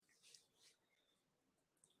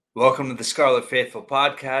Welcome to the Scarlet Faithful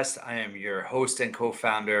podcast. I am your host and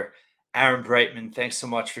co-founder, Aaron Breitman. Thanks so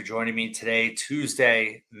much for joining me today,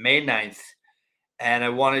 Tuesday, May 9th. And I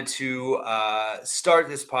wanted to start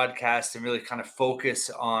this podcast and really kind of focus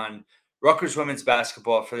on Rutgers women's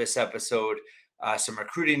basketball for this episode. Some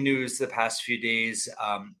recruiting news the past few days.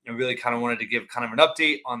 I really kind of wanted to give kind of an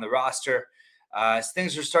update on the roster as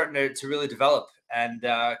things are starting to really develop. And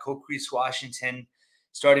Coquese Washington,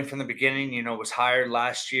 starting from the beginning, was hired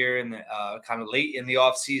last year in the kind of late in the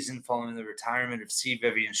offseason following the retirement of C.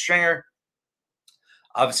 Vivian Stringer.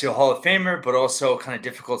 Obviously a Hall of Famer, but also kind of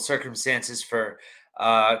difficult circumstances for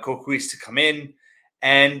Coquese to come in.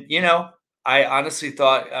 And, I honestly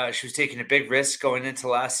thought she was taking a big risk going into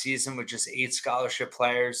last season with just 8 scholarship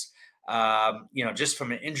players. Just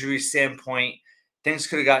from an injury standpoint, things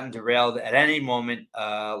could have gotten derailed at any moment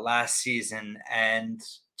last season. And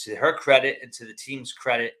to her credit and to the team's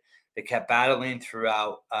credit, they kept battling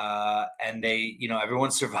throughout, and everyone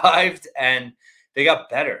survived and they got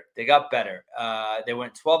better. They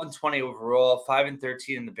went 12-20 overall,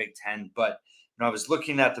 5-13 in the Big Ten. But I was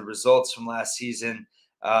looking at the results from last season,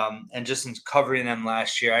 and just in covering them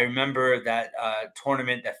last year. I remember that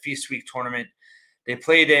tournament, that Feast Week tournament they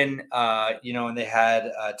played in, and they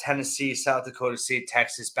had Tennessee, South Dakota State,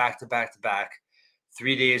 Texas, back to back to back,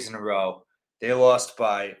 3 days in a row. They lost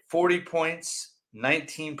by 40 points,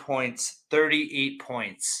 19 points, 38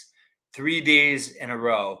 points, 3 days in a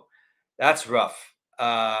row. That's rough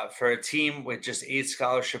for a team with just 8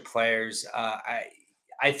 scholarship players.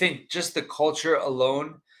 I think just the culture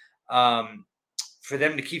alone, for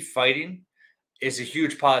them to keep fighting is a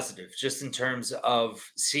huge positive, just in terms of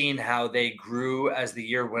seeing how they grew as the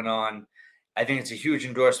year went on. I think it's a huge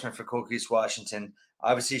endorsement for Coquese Washington.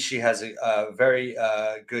 Obviously, she has a very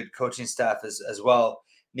good coaching staff as well.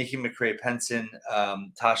 Nikki McRae-Penson,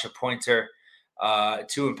 Tasha Pointer,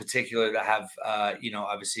 two in particular that have,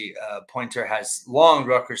 obviously Pointer has long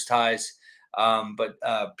Rutgers ties, but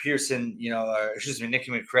Pearson,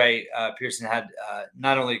 Nikki McRae, Pearson had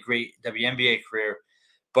not only a great WNBA career,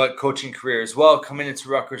 but coaching career as well coming into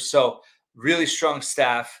Rutgers. So really strong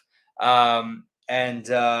staff. And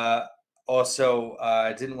also,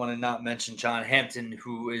 I didn't want to not mention John Hampton,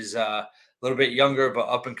 who is a little bit younger, but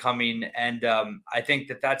up and coming. And I think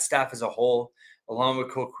that staff as a whole, along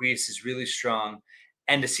with Coquese, is really strong.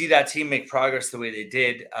 And to see that team make progress the way they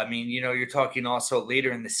did, I mean, you're talking also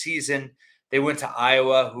later in the season, they went to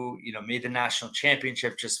Iowa, who, made the national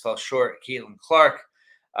championship, just fell short. Caitlin Clark,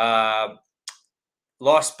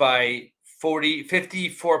 lost by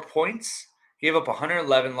 54 points, gave up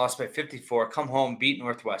 111, lost by 54, come home, beat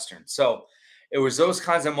Northwestern. So it was those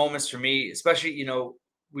kinds of moments for me, especially,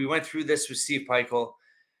 we went through this with Steve Peichel.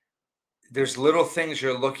 There's little things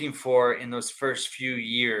you're looking for in those first few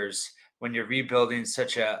years when you're rebuilding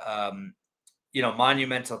such a,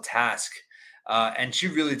 monumental task. And she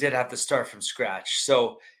really did have to start from scratch.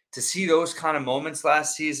 So to see those kind of moments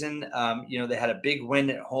last season, they had a big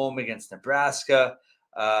win at home against Nebraska.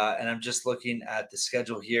 And I'm just looking at the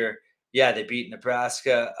schedule here. Yeah, they beat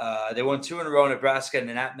Nebraska. They won 2 in a row, Nebraska and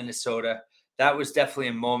then at Minnesota. That was definitely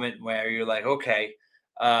a moment where you're like, okay,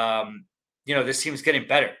 this team's getting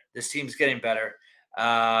better.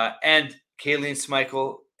 And Kayleen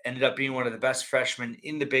Smeichel ended up being one of the best freshmen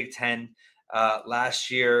in the Big Ten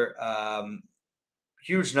last year.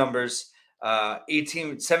 Huge numbers.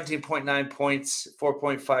 17.9 points,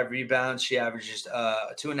 4.5 rebounds. She averages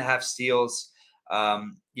 2.5 steals.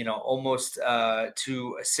 Almost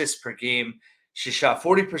 2 assists per game. She shot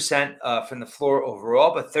 40% from the floor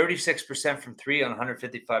overall, but 36% from 3 on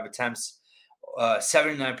 155 attempts,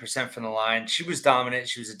 79% from the line. She was dominant.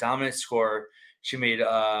 She was a dominant scorer. She made,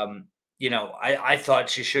 I thought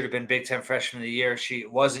she should have been Big Ten Freshman of the Year. She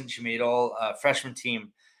wasn't. She made all freshman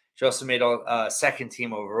team. She also made all second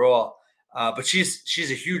team overall. But she's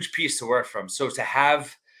a huge piece to work from. So to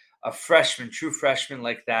have a true freshman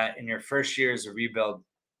like that in your first year as a rebuild,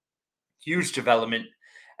 huge development.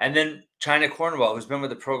 And then China Cornwell, who's been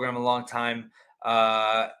with the program a long time,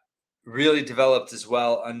 really developed as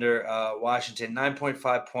well under Washington.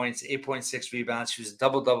 9.5 points, 8.6 rebounds. She was a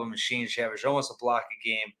double-double machine. She averaged almost a block a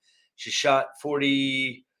game. She shot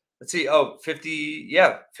 51%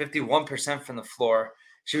 from the floor.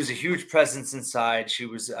 She was a huge presence inside. She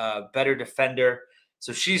was a better defender.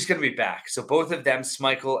 So she's going to be back. So both of them,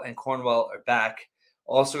 Smeichel and Cornwell, are back.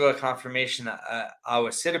 Also got confirmation that Awa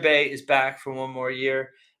Sidibe is back for one more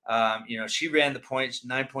year. She ran the points,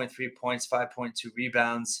 9.3 points, 5.2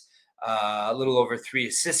 rebounds, a little over 3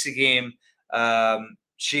 assists a game.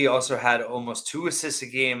 She also had almost 2 assists a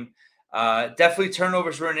game. Definitely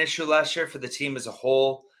turnovers were an issue last year for the team as a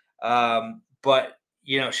whole. But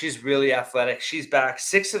she's really athletic. She's back.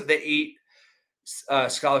 6 of the 8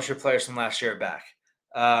 scholarship players from last year are back.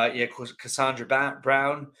 Cassandra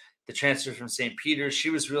Brown, the transfer from St. Peter's, she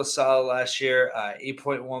was real solid last year.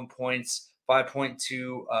 8.1 points,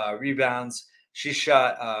 5.2 rebounds. She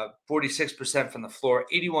shot 46% from the floor,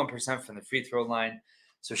 81% from the free throw line.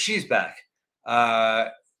 So she's back.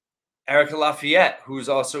 Erica Lafayette, who's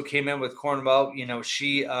also came in with Cornwell,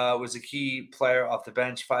 she was a key player off the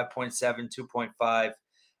bench, 5.7, 2.5,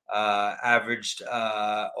 averaged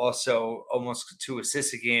also almost 2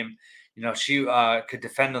 assists a game. She could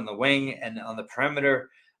defend on the wing and on the perimeter.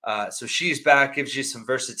 So she's back, gives you some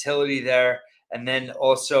versatility there. And then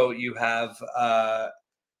also you have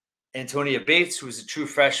Antonia Bates, who was a true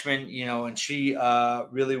freshman, and she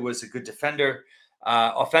really was a good defender.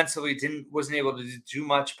 Offensively, wasn't able to do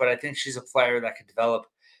much, but I think she's a player that could develop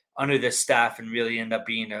under this staff and really end up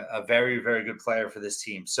being a very, very good player for this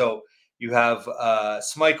team. So you have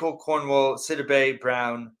Smichael, Cornwall, Sidibe,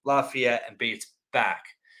 Brown, Lafayette, and Bates back.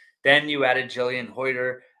 Then you added Jillian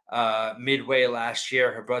Hoyter midway last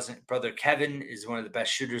year. Her brother Kevin is one of the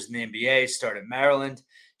best shooters in the NBA, started at Maryland.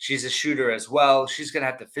 She's a shooter as well. She's going to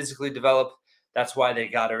have to physically develop. That's why they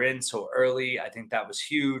got her in so early. I think that was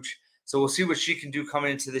huge. So we'll see what she can do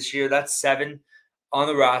coming into this year. That's 7 on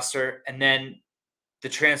the roster. And then the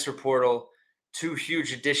transfer portal, 2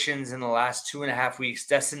 huge additions in the last 2.5 weeks.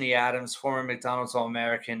 Destiny Adams, former McDonald's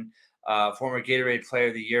All-American, former Gatorade Player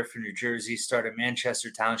of the Year for New Jersey, started Manchester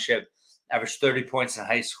Township, averaged 30 points in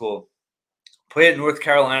high school. Played at North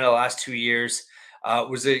Carolina the last 2 years.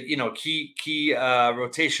 Was a key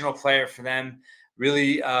rotational player for them.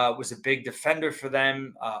 Really was a big defender for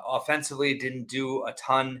them. Offensively, didn't do a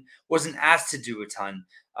ton. Wasn't asked to do a ton,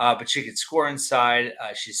 but she could score inside.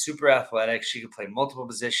 She's super athletic. She could play multiple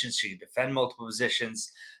positions. She could defend multiple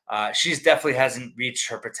positions. She's definitely hasn't reached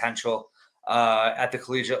her potential at the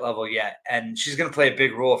collegiate level yet, and she's going to play a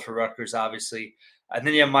big role for Rutgers, obviously. And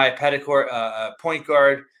then you have Maya Petticourt, point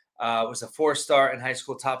guard. Was a 4-star in high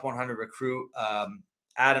school, top 100 recruit.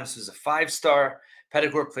 Adams was a 5-star.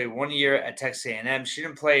 Petticourt played 1 year at Texas A&M. She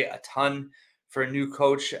didn't play a ton for a new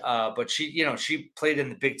coach, but she played in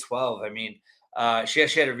the Big 12. I mean, she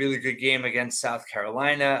actually had a really good game against South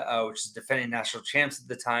Carolina, which is defending national champs at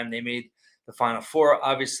the time. They made the Final Four,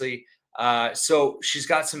 obviously. So she's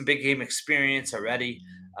got some big game experience already.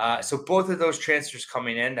 So both of those transfers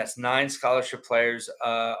coming in, that's 9 scholarship players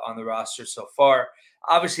on the roster so far.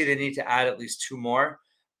 Obviously, they need to add at least 2 more,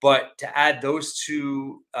 but to add those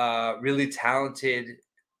 2 really talented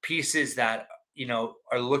pieces that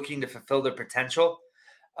are looking to fulfill their potential,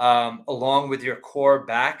 along with your core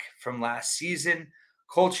back from last season,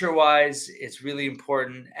 culture-wise, it's really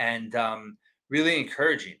important and really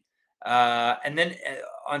encouraging. And then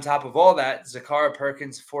on top of all that, Zakara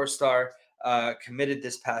Perkins, 4-star, committed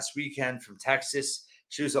this past weekend from Texas.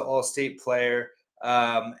 She was an all-state player.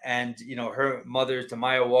 And her mother,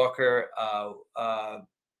 Demaya Walker,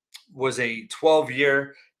 was a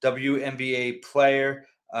 12-year WNBA player,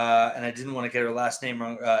 and I didn't want to get her last name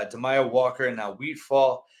wrong. Demaya Walker, and now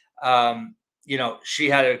Wheatfall. She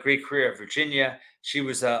had a great career at Virginia. She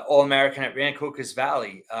was an All-American at Coquese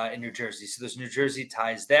Valley in New Jersey. So there's New Jersey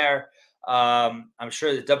ties there. I'm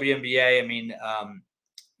sure the WNBA. I mean,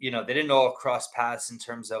 they didn't all cross paths in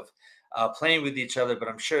terms of playing with each other, but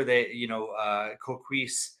I'm sure they,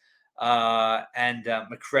 Coquese and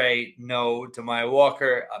McRae know Demaya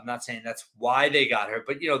Walker. I'm not saying that's why they got her,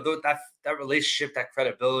 but that relationship, that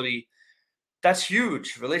credibility, that's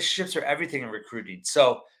huge. Relationships are everything in recruiting.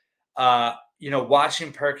 So,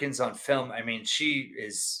 watching Perkins on film, I mean, she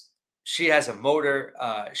has a motor.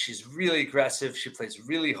 She's really aggressive. She plays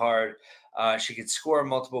really hard. She could score in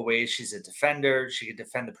multiple ways. She's a defender. She could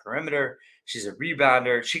defend the perimeter. She's a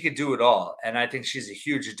rebounder. She could do it all. And I think she's a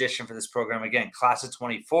huge addition for this program. Again, class of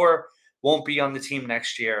 24, won't be on the team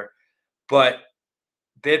next year. But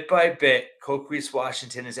bit by bit, Coquese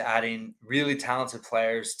Washington is adding really talented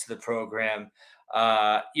players to the program.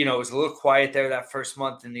 It was a little quiet there that first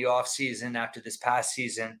month in the off season after this past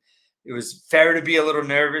season. It was fair to be a little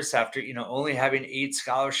nervous after, only having 8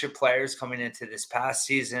 scholarship players coming into this past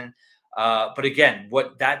season. But again,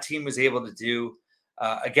 what that team was able to do,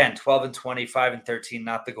 again, 12-20, 5-13,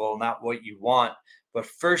 not the goal, not what you want. But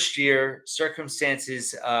first year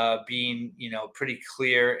circumstances being, pretty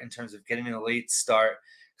clear in terms of getting a late start,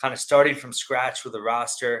 kind of starting from scratch with a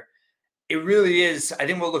roster. It really is. I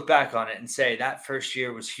think we'll look back on it and say that first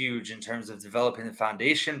year was huge in terms of developing the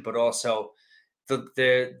foundation, but also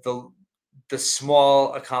the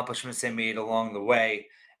small accomplishments they made along the way.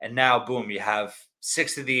 And now, boom, you have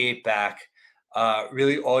 6 of the 8 back.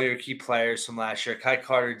 really all your key players from last year. Kai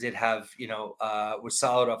Carter did have, was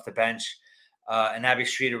solid off the bench. And Abby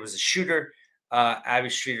Streeter was a shooter. Abby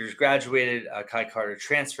Streeter's graduated. Kai Carter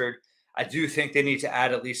transferred. I do think they need to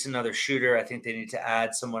add at least another shooter. I think they need to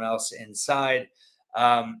add someone else inside.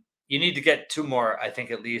 You need to get two more, I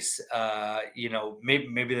think, at least.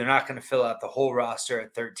 Maybe they're not going to fill out the whole roster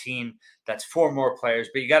at 13. That's four more players,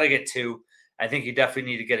 but you got to get two. I think you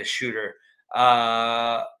definitely need to get a shooter.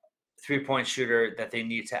 3-point shooter that they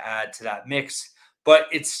need to add to that mix. But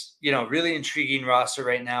it's, really intriguing roster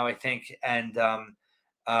right now, I think. And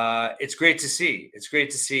it's great to see. It's great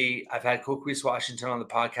to see. I've had Coquese Washington on the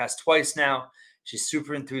podcast twice now. She's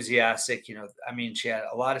super enthusiastic. She had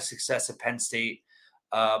a lot of success at Penn State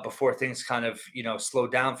before things kind of,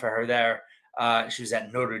 slowed down for her there. She was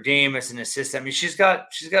at Notre Dame as an assistant. She's got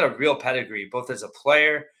a real pedigree, both as a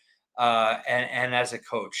player and as a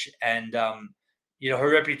coach. And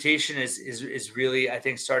her reputation is really, I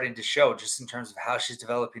think, starting to show just in terms of how she's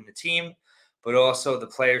developing the team, but also the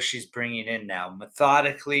players she's bringing in now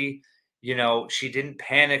methodically. She didn't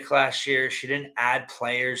panic last year. She didn't add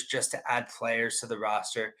players just to add players to the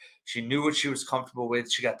roster. She knew what she was comfortable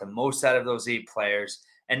with. She got the most out of those 8 players.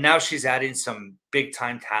 And now she's adding some big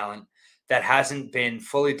time talent that hasn't been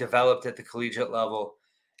fully developed at the collegiate level.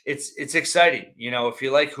 It's exciting. If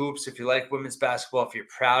you like hoops, if you like women's basketball, if you're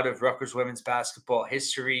proud of Rutgers women's basketball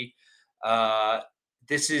history,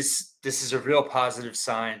 this is a real positive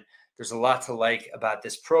sign. There's a lot to like about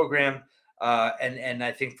this program. And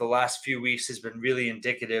I think the last few weeks has been really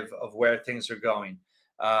indicative of where things are going.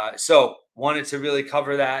 So wanted to really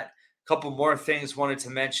cover that. A couple more things wanted to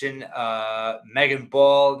mention. Megan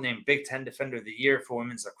Ball named Big Ten Defender of the Year for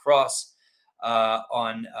women's lacrosse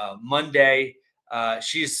on Monday.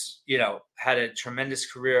 She's, had a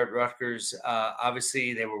tremendous career at Rutgers.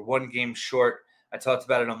 Obviously, they were one game short. I talked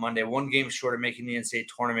about it on Monday, one game short of making the NCAA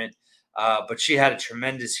tournament. But she had a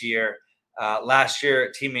tremendous year. Last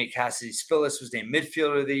year, teammate Cassidy Spillis was named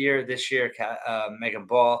Midfielder of the Year. This year, Megan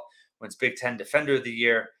Ball wins Big Ten Defender of the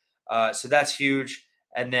Year. So that's huge.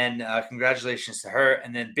 And then congratulations to her.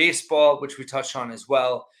 And then baseball, which we touched on as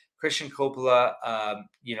well. Christian Coppola,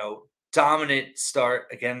 dominant start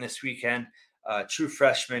again this weekend. True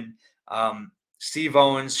freshman. Steve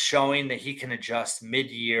Owens showing that he can adjust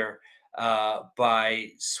mid-year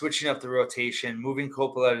by switching up the rotation, moving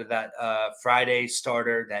Coppola to that Friday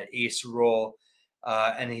starter, that ace role.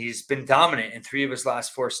 And he's been dominant in 3 of his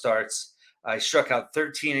last 4 starts. He struck out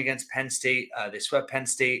 13 against Penn State. They swept Penn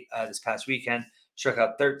State this past weekend. Struck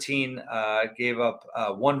out 13, gave up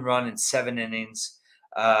 1 run in 7 innings.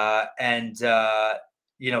 He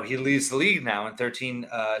leads the league now in 13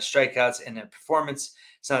 strikeouts in a performance.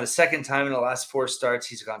 It's now the second time in the last 4 starts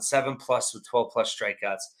he's gone 7+ with 12+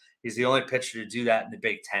 strikeouts. He's the only pitcher to do that in the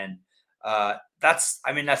Big Ten. That's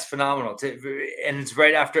phenomenal. And it's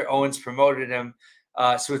right after Owens promoted him.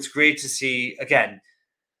 So it's great to see, again,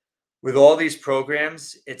 with all these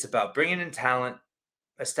programs, it's about bringing in talent,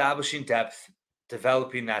 establishing depth,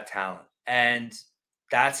 developing that talent. And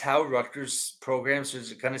that's how Rutgers programs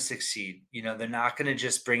are going to succeed. They're not going to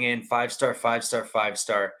just bring in 5-star, 5-star,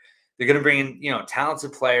 5-star. They're going to bring in,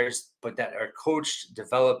 talented players, but that are coached,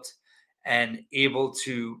 developed, and able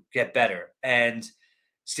to get better. And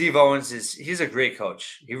Steve Owens he's a great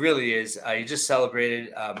coach. He really is. He just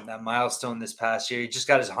celebrated that milestone this past year. He just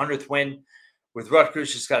got his 100th win with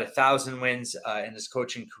Rutgers. Just got 1,000 wins in his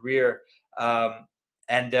coaching career.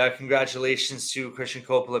 And congratulations to Christian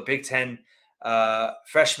Coppola, Big Ten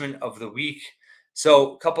Freshman of the Week.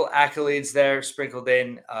 So a couple accolades there sprinkled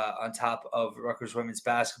in on top of Rutgers women's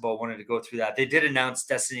basketball. Wanted to go through that. They did announce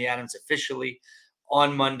Destiny Adams officially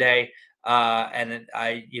on Monday. And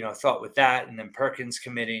I, thought with that and then Perkins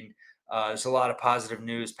committing, there's a lot of positive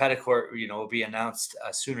news. Petticourt, will be announced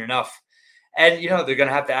soon enough. And, they're going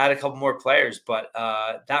to have to add a couple more players, but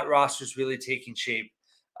that roster is really taking shape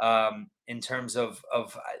in terms of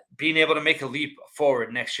being able to make a leap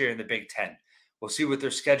forward next year in the Big Ten. We'll see what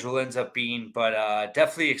their schedule ends up being, but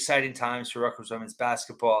definitely exciting times for Rutgers women's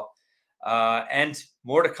basketball and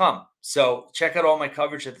more to come. So check out all my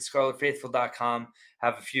coverage at thescarletfaithful.com.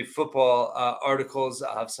 Have a few football articles.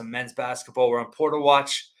 I'll have some men's basketball. We're on Portal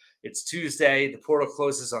Watch. It's Tuesday. The portal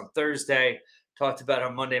closes on Thursday. Talked about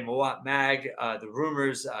on Monday, Mawat Mag. The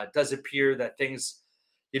rumors does appear that things,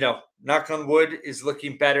 knock on wood, is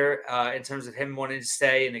looking better in terms of him wanting to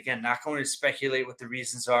stay. And again, not going to speculate what the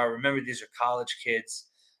reasons are. Remember, these are college kids.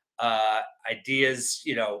 Ideas,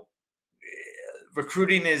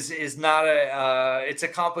 recruiting is not it's a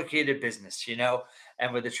complicated business,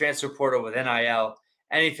 and with the transfer portal, with NIL,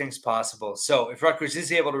 anything's possible. So if Rutgers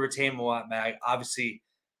is able to retain Mawat Mag, obviously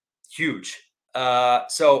huge.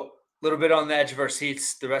 So a little bit on the edge of our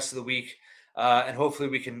seats the rest of the week. And hopefully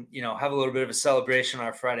we can, have a little bit of a celebration on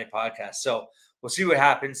our Friday podcast. So we'll see what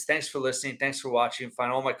happens. Thanks for listening. Thanks for watching.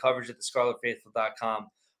 Find all my coverage at thescarletfaithful.com.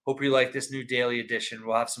 Hope you like this new daily edition.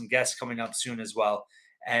 We'll have some guests coming up soon as well.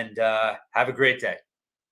 And have a great day.